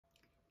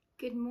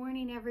Good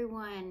morning,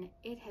 everyone.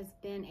 It has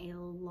been a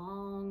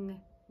long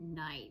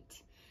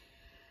night.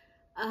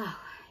 Oh,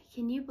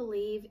 can you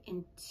believe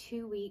in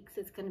 2 weeks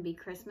it's going to be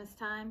Christmas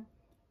time?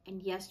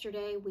 And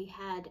yesterday we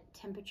had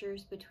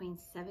temperatures between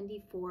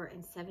 74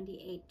 and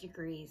 78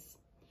 degrees,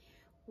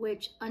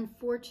 which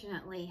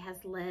unfortunately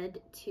has led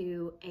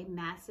to a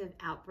massive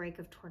outbreak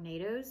of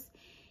tornadoes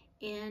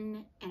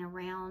in and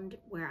around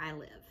where I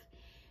live.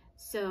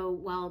 So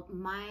while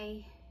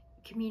my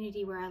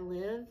community where I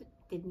live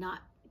did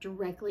not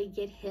directly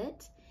get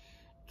hit,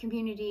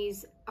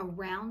 communities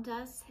around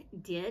us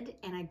did,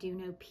 and I do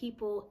know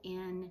people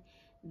in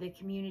the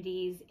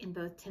communities in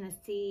both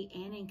Tennessee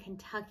and in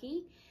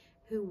Kentucky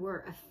who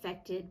were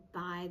affected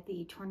by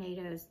the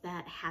tornadoes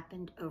that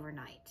happened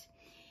overnight.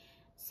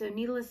 So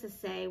needless to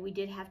say, we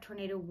did have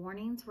tornado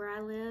warnings where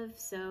I live,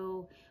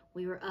 so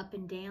we were up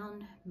and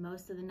down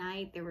most of the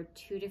night. There were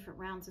 2 different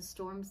rounds of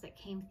storms that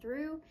came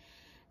through,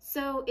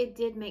 so it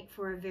did make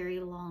for a very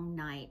long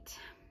night,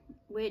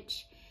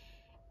 which,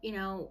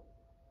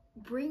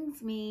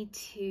 brings me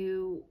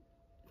to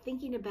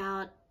thinking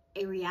about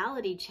a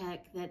reality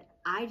check that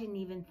I didn't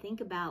even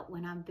think about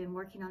when I've been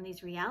working on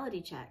these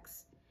reality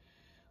checks.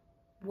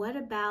 What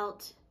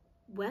about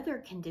weather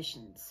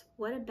conditions?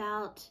 What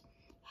about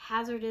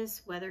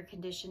hazardous weather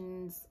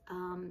conditions,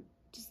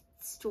 just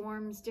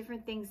storms,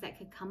 different things that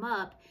could come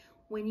up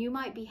when you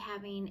might be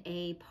having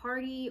a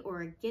party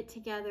or a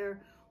get-together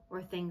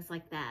or things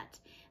like that?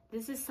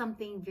 This is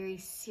something very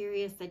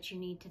serious that you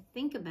need to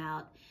think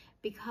about,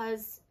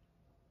 because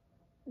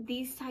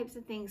these types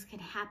of things can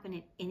happen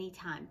at any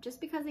time. Just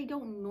because they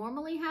don't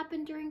normally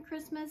happen during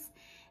Christmas,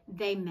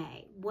 they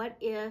may. What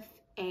if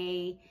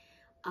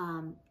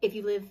if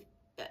you live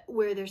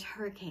where there's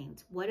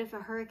hurricanes? What if a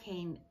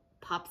hurricane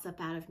pops up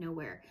out of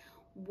nowhere?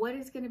 What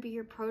is going to be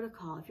your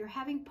protocol? If you're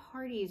having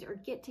parties or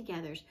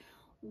get-togethers,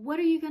 what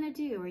are you going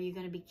to do? Are you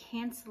going to be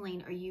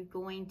canceling? Are you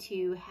going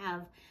to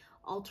have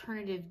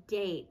alternative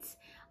dates?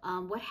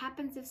 What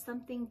happens if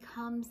something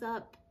comes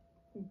up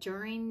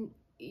during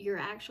your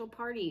actual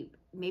party?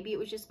 Maybe it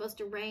was just supposed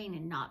to rain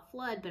and not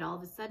flood, but all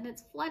of a sudden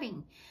it's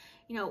flooding.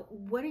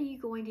 What are you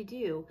going to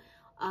do?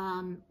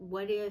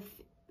 What if,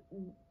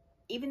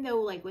 even though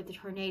like with the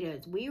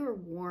tornadoes, we were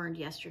warned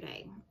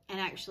yesterday, and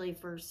actually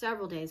for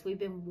several days, we've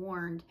been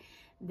warned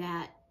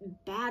that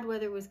bad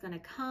weather was going to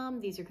come.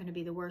 These are going to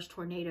be the worst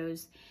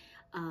tornadoes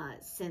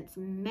since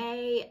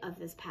May of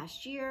this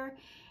past year.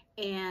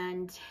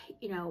 And,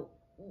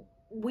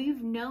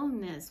 we've known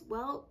this.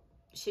 Well,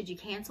 should you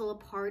cancel a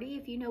party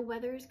if you know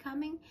weather is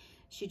coming?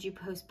 Should you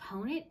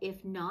postpone it?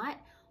 If not,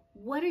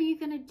 what are you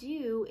going to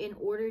do in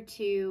order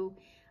to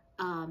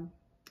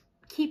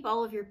keep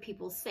all of your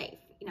people safe?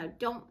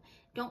 Don't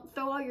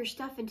throw all your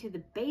stuff into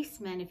the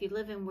basement if you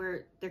live in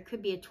where there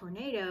could be a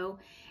tornado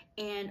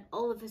and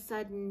all of a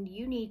sudden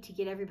you need to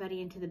get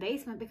everybody into the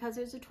basement because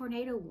there's a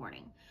tornado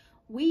warning.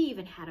 We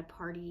even had a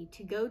party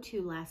to go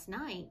to last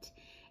night,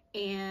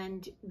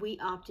 and we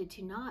opted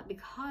to not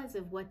because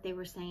of what they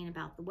were saying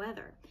about the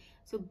weather.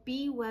 So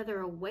be weather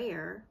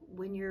aware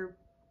when you're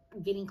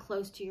getting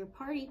close to your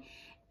party,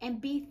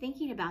 and be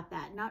thinking about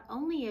that. Not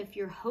only if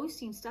you're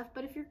hosting stuff,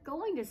 but if you're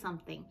going to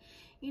something.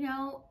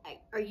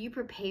 Are you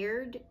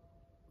prepared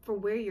for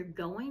where you're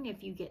going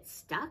if you get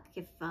stuck?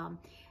 If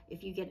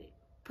you get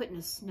put in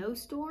a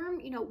snowstorm,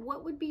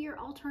 what would be your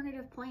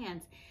alternative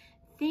plans?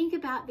 Think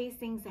about these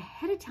things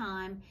ahead of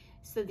time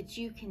so that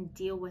you can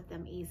deal with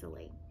them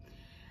easily.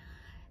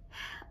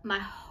 My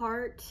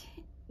heart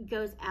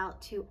goes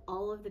out to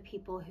all of the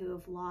people who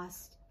have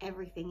lost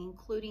everything,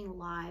 including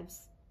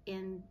lives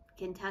in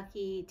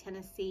Kentucky,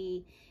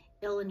 Tennessee,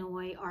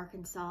 Illinois,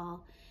 Arkansas.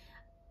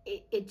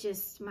 It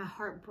just, my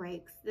heart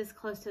breaks. This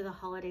close to the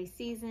holiday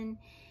season,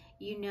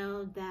 you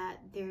know that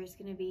there's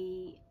going to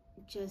be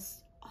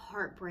just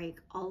heartbreak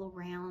all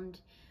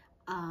around.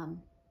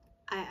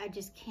 I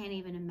just can't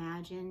even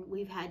imagine.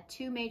 We've had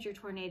 2 major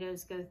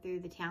tornadoes go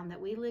through the town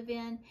that we live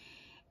in,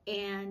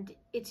 and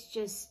it's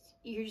just,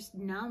 you're just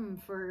numb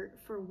for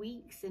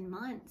weeks and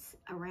months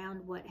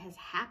around what has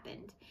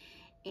happened.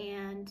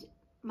 And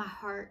my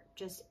heart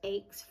just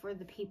aches for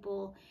the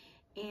people.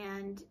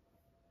 And,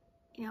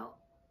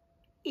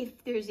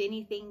 if there's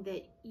anything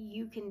that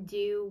you can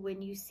do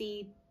when you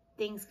see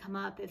things come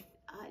up, if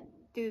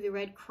through the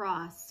Red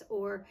Cross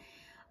or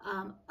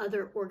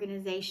other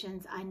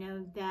organizations, I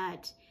know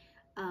that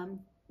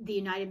the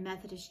United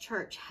Methodist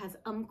Church has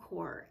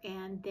UMCOR,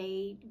 and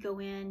they go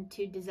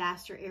into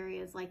disaster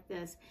areas like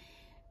this.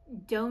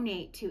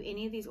 Donate to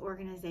any of these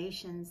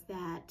organizations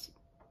that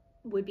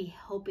would be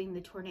helping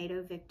the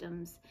tornado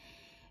victims,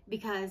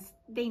 because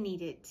they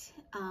need it.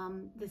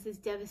 This is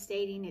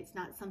devastating. It's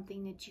not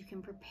something that you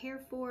can prepare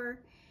for.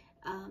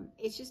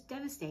 It's just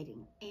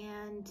devastating,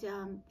 and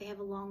they have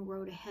a long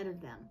road ahead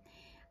of them.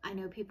 I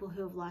know people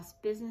who have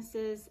lost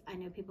businesses. I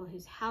know people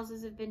whose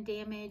houses have been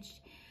damaged,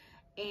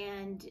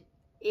 and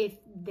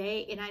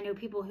I know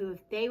people who,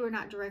 if they were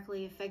not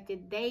directly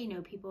affected, they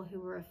know people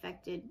who were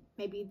affected,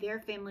 maybe their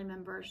family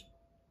members.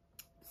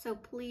 So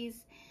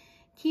please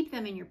keep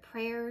them in your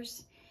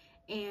prayers.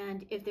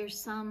 And if there's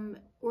some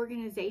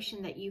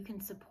organization that you can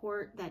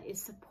support that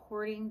is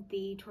supporting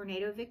the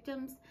tornado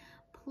victims,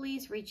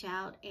 please reach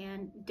out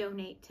and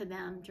donate to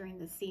them during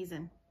the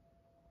season.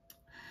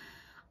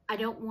 I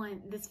don't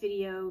want this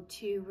video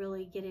to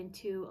really get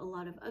into a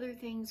lot of other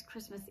things.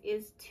 Christmas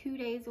is 2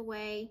 days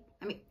away.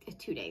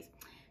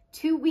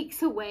 2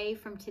 weeks away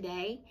from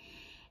today.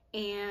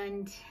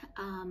 And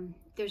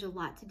there's a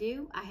lot to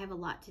do. I have a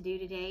lot to do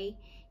today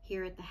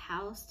here at the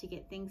house to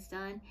get things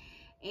done.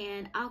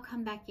 And I'll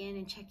come back in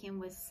and check in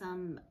with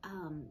some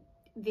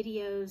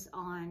videos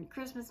on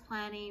Christmas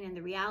planning and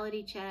the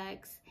reality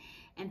checks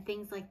and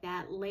things like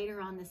that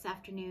later on this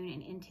afternoon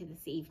and into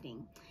this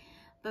evening.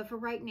 But for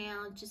right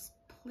now, just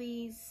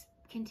please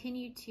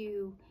continue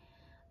to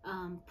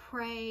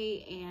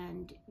pray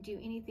and do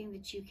anything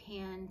that you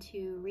can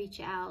to reach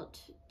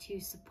out to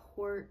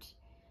support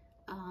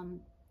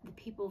the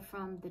people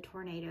from the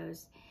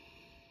tornadoes.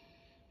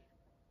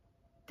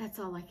 That's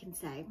all I can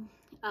say.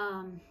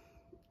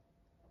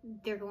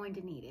 They're going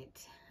to need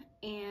it.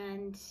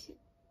 And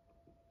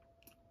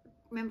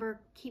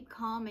remember, keep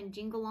calm and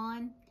jingle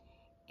on,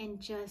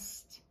 and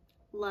just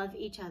love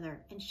each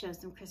other and show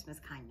some Christmas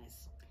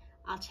kindness.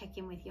 I'll check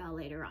in with y'all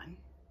later on.